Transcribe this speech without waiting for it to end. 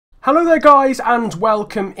Hello there guys and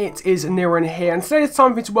welcome, it is Niran here, and today it's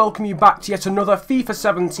time for me to welcome you back to yet another FIFA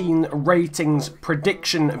 17 ratings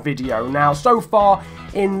prediction video. Now, so far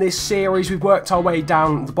in this series we've worked our way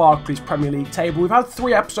down the Barclays Premier League table. We've had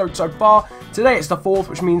 3 episodes so far. Today it's the 4th,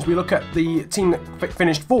 which means we look at the team that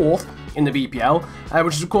finished 4th in the BPL,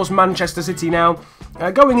 which is of course Manchester City. Now,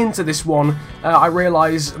 going into this one, I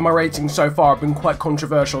realise my ratings so far have been quite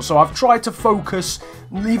controversial, so I've tried to focus,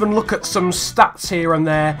 even look at some stats here and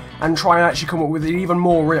there, and try and actually come up with an even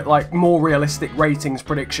more realistic ratings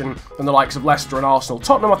prediction than the likes of Leicester and Arsenal.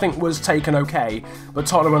 Tottenham, I think, was taken okay, but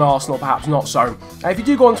Tottenham and Arsenal perhaps not so. If you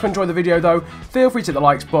do go on to enjoy the video though, feel free to hit the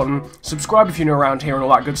likes button, subscribe if you're new around here and all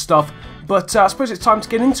that good stuff, but I suppose it's time to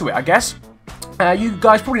get into it, I guess. You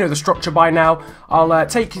guys probably know the structure by now. I'll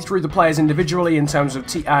take you through the players individually in terms of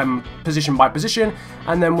position by position,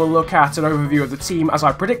 and then we'll look at an overview of the team as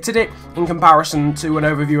I predicted it, in comparison to an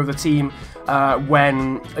overview of the team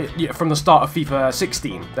from the start of FIFA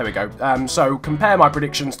 16. There we go. So compare my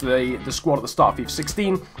predictions to the squad at the start of FIFA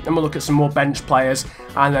 16, and we'll look at some more bench players,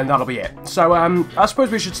 and then that'll be it. So I suppose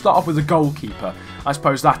we should start off with the goalkeeper. I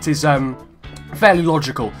suppose that is fairly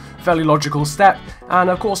logical step, and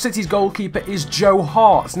of course City's goalkeeper is Joe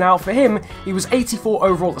Hart. Now for him, he was 84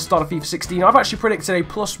 overall at the start of FIFA 16. I've actually predicted a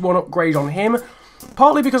 +1 upgrade on him,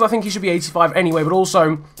 partly because I think he should be 85 anyway, but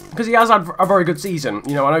also because he has had a very good season.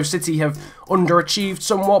 You know, I know City have underachieved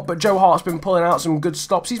somewhat, but Joe Hart's been pulling out some good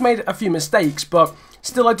stops. He's made a few mistakes, but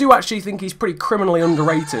still, I do actually think he's pretty criminally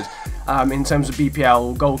underrated in terms of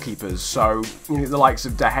BPL goalkeepers. So, you know, the likes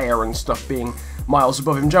of De Gea and stuff being miles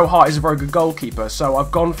above him. Joe Hart is a very good goalkeeper, so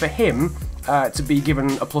I've gone for him to be given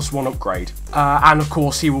a +1 upgrade. And of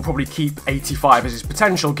course, he will probably keep 85 as his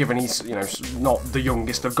potential, given he's, you know, not the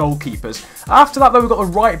youngest of goalkeepers. After that, though, we've got the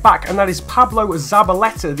right back, and that is Pablo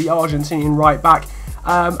Zabaleta, the Argentinian right back.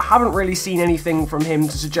 Haven't really seen anything from him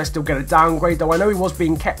to suggest he'll get a downgrade, though I know he was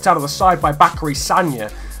being kept out of the side by Bakary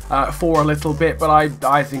Sagna for a little bit, but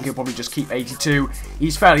I think he'll probably just keep 82.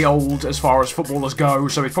 He's fairly old as far as footballers go,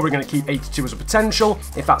 so he's probably going to keep 82 as a potential.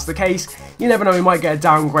 If that's the case, you never know, he might get a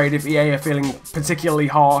downgrade if EA are feeling particularly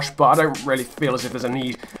harsh, but I don't really feel as if there's a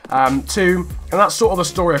need to. And that's sort of the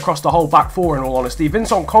story across the whole back four, in all honesty.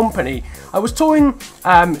 Vincent Kompany, I was toying,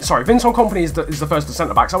 Vincent Kompany is the first of the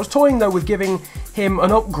centre-backs. I was toying, though, with giving him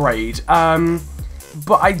an upgrade,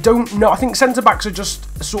 but I don't know. I think centre-backs are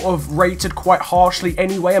just sort of rated quite harshly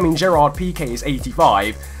anyway. I mean, Gerard Piqué is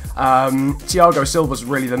 85. Thiago Silva's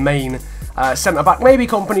really the main centre-back. Maybe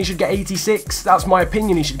Kompany should get 86. That's my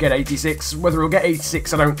opinion, he should get 86. Whether he'll get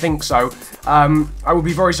 86, I don't think so. I would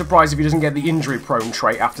be very surprised if he doesn't get the injury-prone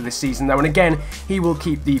trait after this season, though. And again, he will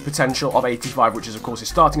keep the potential of 85, which is, of course, his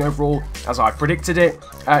starting overall, as I predicted it.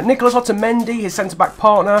 Nicolas Otamendi, his centre-back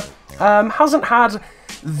partner, hasn't had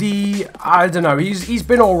the, I don't know, he's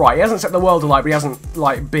been alright. He hasn't set the world alight, but he hasn't,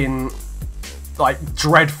 like, been, like,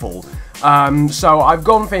 dreadful. So I've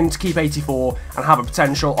gone for him to keep 84 and have a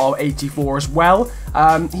potential of 84 as well.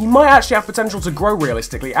 He might actually have potential to grow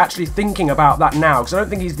realistically, actually thinking about that now, because I don't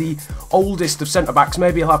think he's the oldest of centre-backs.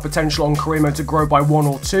 Maybe he'll have potential on career mode to grow by 1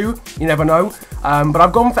 or 2, you never know. But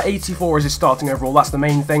I've gone for 84 as his starting overall, that's the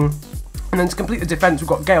main thing. And then to complete the defence, we've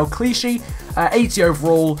got Gaël Clichy, 80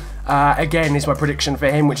 overall. Again, is my prediction for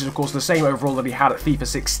him, which is, of course, the same overall that he had at FIFA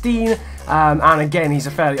 16. And again, he's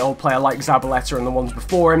a fairly old player like Zabaleta and the ones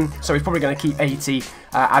before him, so he's probably going to keep 80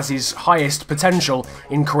 as his highest potential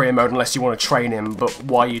in career mode, unless you want to train him. But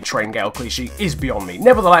why you train Gaël Clichy is beyond me.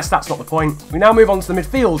 Nevertheless, that's not the point. We now move on to the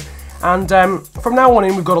midfield. And from now on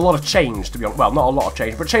in, we've got a lot of change, to be honest. Well, not a lot of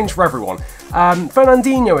change, but change for everyone.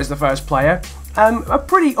 Fernandinho is the first player. A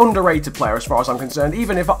pretty underrated player as far as I'm concerned,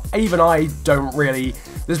 even I don't really,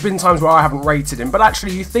 there's been times where I haven't rated him, but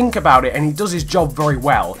actually you think about it and he does his job very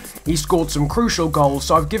well. He scored some crucial goals,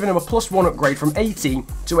 so I've given him a +1 upgrade from 80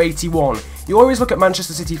 to 81. You always look at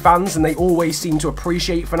Manchester City fans and they always seem to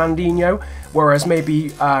appreciate Fernandinho, whereas maybe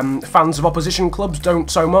fans of opposition clubs don't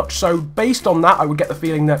so much, so based on that I would get the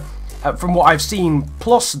feeling that from what I've seen,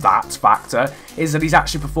 plus that factor, is that he's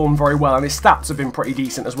actually performed very well, and his stats have been pretty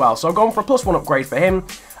decent as well. So I've gone for a +1 upgrade for him,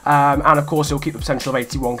 and of course he'll keep the potential of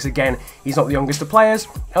 81, because again, he's not the youngest of players.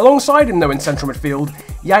 Alongside him, though, in central midfield,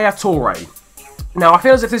 Yaya Touré. Now, I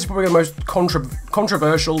feel as if this is probably the most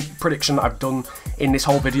controversial prediction that I've done in this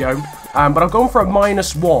whole video, but I've gone for a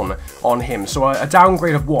 -1 on him, so a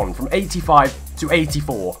downgrade of 1, from 85 to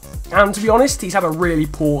 84. And to be honest, he's had a really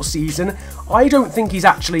poor season. I don't think he's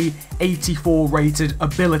actually 84 rated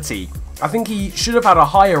ability. I think he should have had a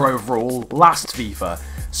higher overall last FIFA.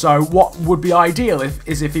 So what would be ideal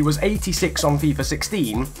is if he was 86 on FIFA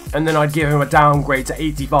 16, and then I'd give him a downgrade to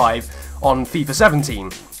 85 on FIFA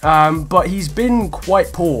 17. But he's been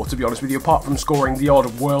quite poor, to be honest with you, apart from scoring the odd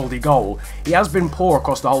worldy goal. He has been poor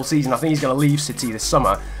across the whole season. I think he's going to leave City this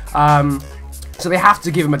summer. So they have to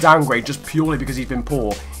give him a downgrade just purely because he's been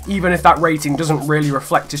poor, even if that rating doesn't really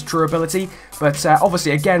reflect his true ability. But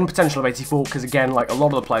obviously, again, potential of 84, because again, like a lot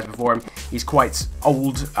of the players before him, he's quite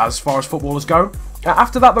old as far as footballers go.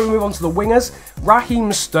 After that, then we move on to the wingers.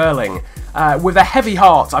 Raheem Sterling. With a heavy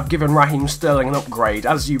heart, I've given Raheem Sterling an upgrade.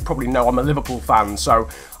 As you probably know, I'm a Liverpool fan, so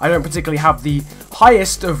I don't particularly have the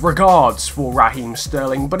highest of regards for Raheem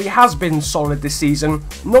Sterling, but he has been solid this season.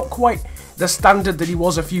 Not quite the standard that he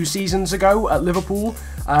was a few seasons ago at Liverpool.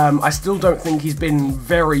 I still don't think he's been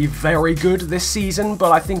very, very good this season,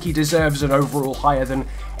 but I think he deserves an overall higher than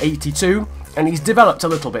 82. And he's developed a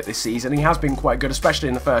little bit this season. He has been quite good, especially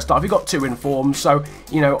in the first half. He got 2 in form, so,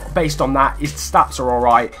 you know, based on that, his stats are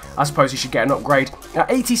alright. I suppose he should get an upgrade.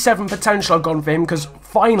 87 potential I've gone for him, because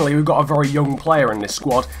finally we've got a very young player in this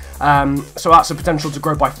squad. So that's a potential to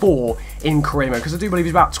grow by 4 in career mode, because I do believe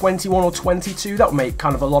he's about 21 or 22. That would make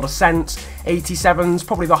kind of a lot of sense. 87's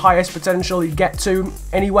probably the highest potential he'd get to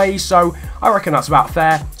anyway, so I reckon that's about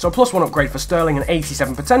fair. So a +1 upgrade for Sterling and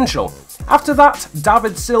 87 potential. After that,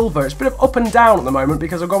 David Silva. It's a bit of up and down at the moment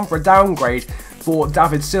because I've gone for a downgrade for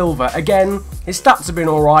David Silva. Again, his stats have been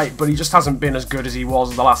alright, but he just hasn't been as good as he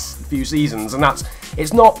was the last few seasons, and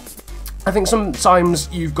it's not... I think sometimes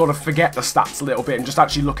you've got to forget the stats a little bit and just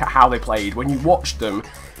actually look at how they played. When you watch them,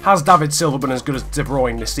 has David Silva been as good as De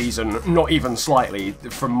Bruyne this season? Not even slightly,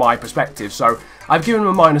 from my perspective. So I've given him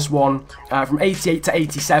a -1 from 88 to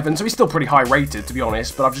 87, so he's still pretty high rated, to be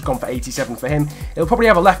honest, but I've just gone for 87 for him. He'll probably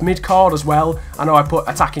have a left mid card as well. I know I put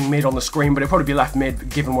attacking mid on the screen, but it'll probably be left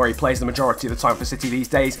mid, given where he plays the majority of the time for City these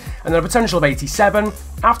days. And then a potential of 87.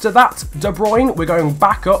 After that, De Bruyne, we're going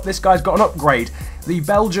back up. This guy's got an upgrade. The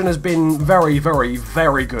Belgian has been very, very,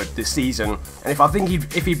 very good this season, and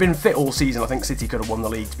if he'd been fit all season, I think City could have won the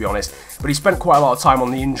league, to be honest. But he spent quite a lot of time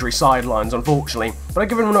on the injury sidelines, unfortunately. But I've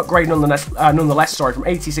given him an upgrade nonetheless, from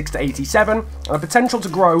 86 to 87, and a potential to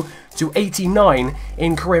grow to 89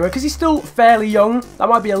 in career mode, because he's still fairly young. That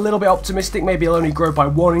might be a little bit optimistic. Maybe he'll only grow by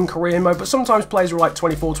 1 in career mode, but sometimes players who are like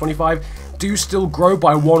 24, 25 do still grow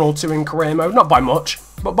by 1 or 2 in career mode, not by much,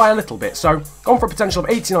 but by a little bit. So, gone for a potential of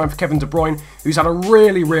 89 for Kevin De Bruyne, who's had a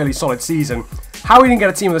really, really solid season. How he didn't get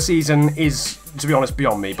a team of the season is, to be honest,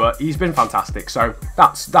 beyond me, but he's been fantastic, so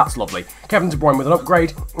that's lovely. Kevin De Bruyne with an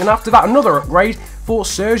upgrade, and after that, another upgrade for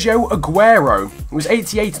Sergio Aguero. He was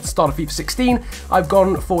 88 at the start of FIFA 16. I've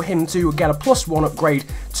gone for him to get a +1 upgrade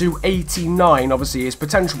to 89. Obviously, his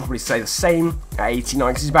potential will probably stay the same at 89,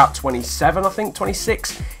 because he's about 27, I think,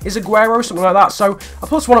 26 is Aguero, something like that. So, a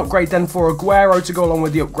 +1 upgrade then for Aguero to go along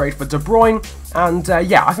with the upgrade for De Bruyne. And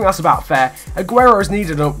yeah, I think that's about fair. Aguero has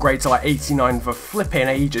needed an upgrade to like 89 for flipping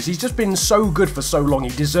ages. He's just been so good for so long, he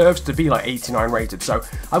deserves to be like 89 rated. So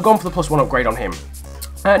I've gone for the +1 upgrade on him.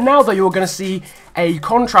 Now though, you're going to see a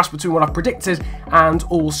contrast between what I've predicted and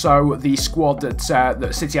also the squad that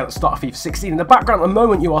City had at the start of FIFA 16. In the background at the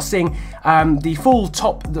moment, you are seeing the full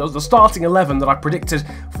the starting 11 that I predicted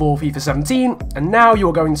for FIFA 17, and now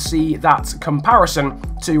you're going to see that comparison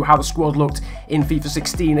to how the squad looked in FIFA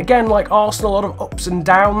 16. Again, like Arsenal, a lot of ups and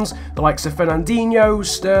downs, the likes of Fernandinho,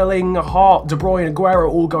 Sterling, Hart, De Bruyne, Aguero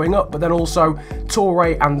all going up, but then also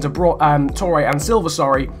Torre and Silva,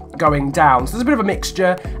 sorry, going down. So there's a bit of a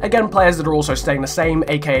mixture. Again, players that are also staying the same,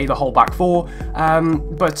 aka the whole back four.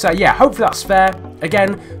 Yeah, hopefully that's fair.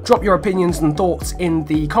 Again, drop your opinions and thoughts in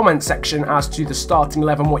the comment section as to the starting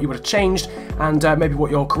 11, what you would have changed, and maybe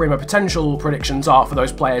what your career potential predictions are for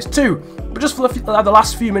those players too. But just for the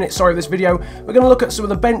last few minutes, of this video, we're going to look at some of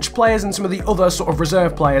the bench players and some of the other sort of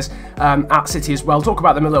reserve players at City as well. Talk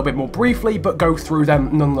about them a little bit more briefly, but go through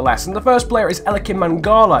them nonetheless. And the first player is Eliakim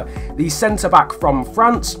Mangala, the centre-back from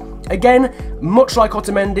France. Again, much like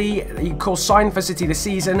Otamendi, he of course signed for City this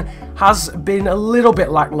season, has been a little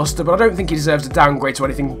bit lacklustre, but I don't think he deserves a downgrade to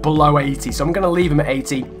anything below 80, so I'm going to leave him at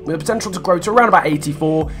 80, with the potential to grow to around about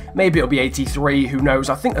 84, maybe it'll be 83, who knows.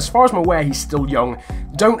 I think as far as I'm aware, he's still young.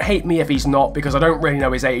 Don't hate me if he's not, because I don't really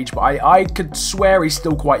know his age, but I could swear he's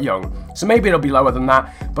still quite young, so maybe it'll be lower than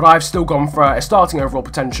that, but I've still gone for a starting overall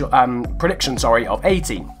potential prediction, of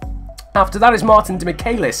 80. After that is Martin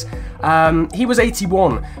Demichelis. He was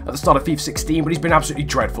 81 at the start of FIFA 16, but he's been absolutely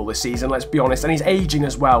dreadful this season, let's be honest, and he's ageing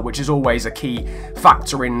as well, which is always a key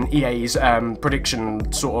factor in EA's prediction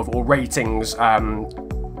or ratings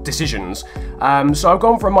decisions. So I've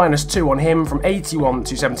gone for a -2 on him from 81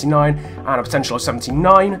 to 79 and a potential of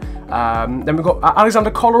 79. Then we've got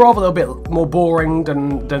Alexander Kolarov, a little bit more boring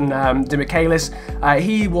than Demichelis.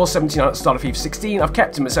 He was 79 at the start of FIFA 16. I've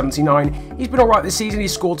kept him at 79. He's been alright this season.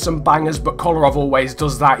 He's scored some bangers, but Kolarov always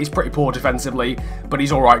does that. He's pretty poor defensively, but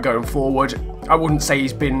he's alright going forward. I wouldn't say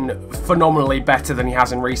he's been phenomenally better than he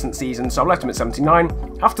has in recent seasons, so I've left him at 79.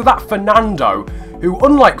 After that, Fernando, who,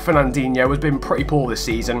 unlike Fernandinho, has been pretty poor this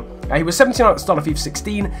season. He was 79 at the start of FIFA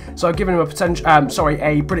 16, so I've given him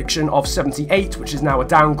a prediction of 78, which is now a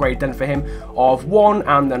downgrade then for him of 1,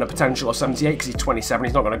 and then a potential of 78 because he's 27.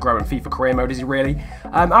 He's not going to grow in FIFA career mode, is he really?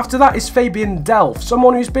 After that is Fabian Delph,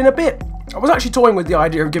 someone who's been a bit... I was actually toying with the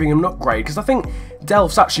idea of giving him an upgrade, because I think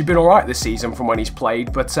Delph's actually been alright this season from when he's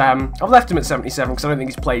played, but I've left him at 77 because I don't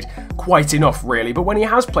think he's played quite enough, really. But when he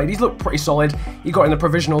has played, he's looked pretty solid. He got in the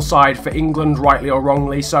provisional side for England, rightly or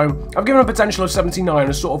wrongly, so I've given him a potential of 79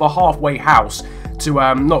 as sort of a halfway house to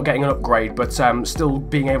not getting an upgrade, but still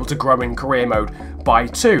being able to grow in career mode by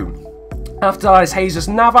 2. After that is Jesus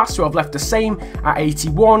Navas, who I've left the same at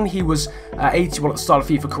 81. He was 81 at the start of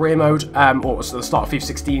FIFA career mode, or it was at the start of FIFA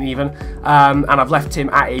 16 even, and I've left him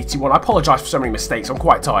at 81. I apologise for so many mistakes. I'm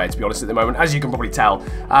quite tired, to be honest, at the moment, as you can probably tell.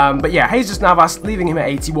 But yeah, Jesus Navas, leaving him at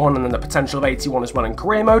 81, and then the potential of 81 as well in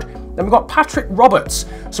career mode. Then we've got Patrick Roberts,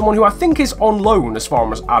 someone who I think is on loan as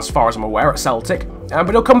far as I'm aware at Celtic. But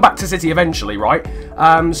he'll come back to City eventually, right?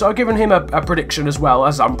 So I've given him a prediction as well,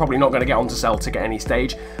 as I'm probably not going to get onto Celtic at any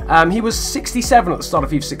stage. He was 67 at the start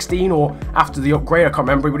of FIFA 16, or after the upgrade, I can't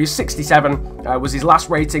remember, but he was 67 was his last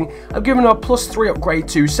rating. I've given him a +3 upgrade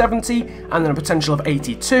to 70, and then a potential of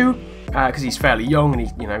 82. Because he's fairly young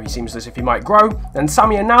and he seems as if he might grow. Then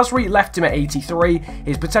Samir Nasri left him at 83.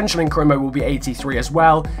 His potential in career mode will be 83 as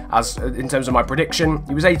well, as in terms of my prediction.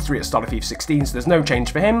 He was 83 at the start of FIFA 16, so there's no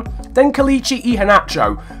change for him. Then Kalichi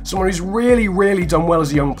Iheanacho, someone who's really done well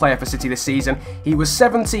as a young player for City this season. He was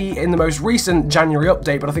 70 in the most recent January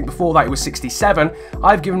update, but I think before that he was 67.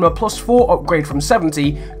 I've given him a +4 upgrade from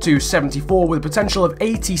 70 to 74 with a potential of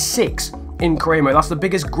 86. In career mode. That's the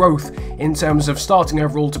biggest growth in terms of starting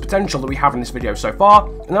overall to potential that we have in this video so far.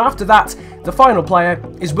 And then after that, the final player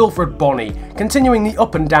is Wilfred Bony. Continuing the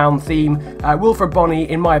up and down theme, Wilfred Bony,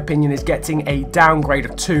 in my opinion, is getting a downgrade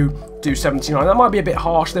of 2 to 79. That might be a bit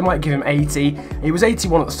harsh. They might give him 80. He was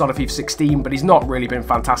 81 at the start of FIFA 16, but he's not really been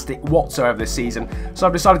fantastic whatsoever this season. So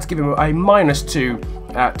I've decided to give him a -2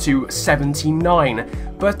 to 79.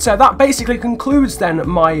 But that basically concludes then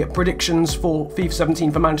my predictions for FIFA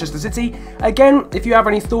 17 for Manchester City. Again, if you have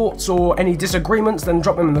any thoughts or any disagreements, then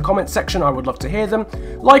drop them in the comments section. I would love to hear them.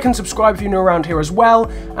 Like and subscribe if you're new around here as well.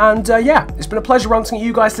 And yeah, it's been a pleasure ranting at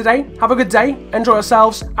you guys today. Have a good day, enjoy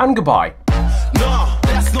yourselves, and goodbye.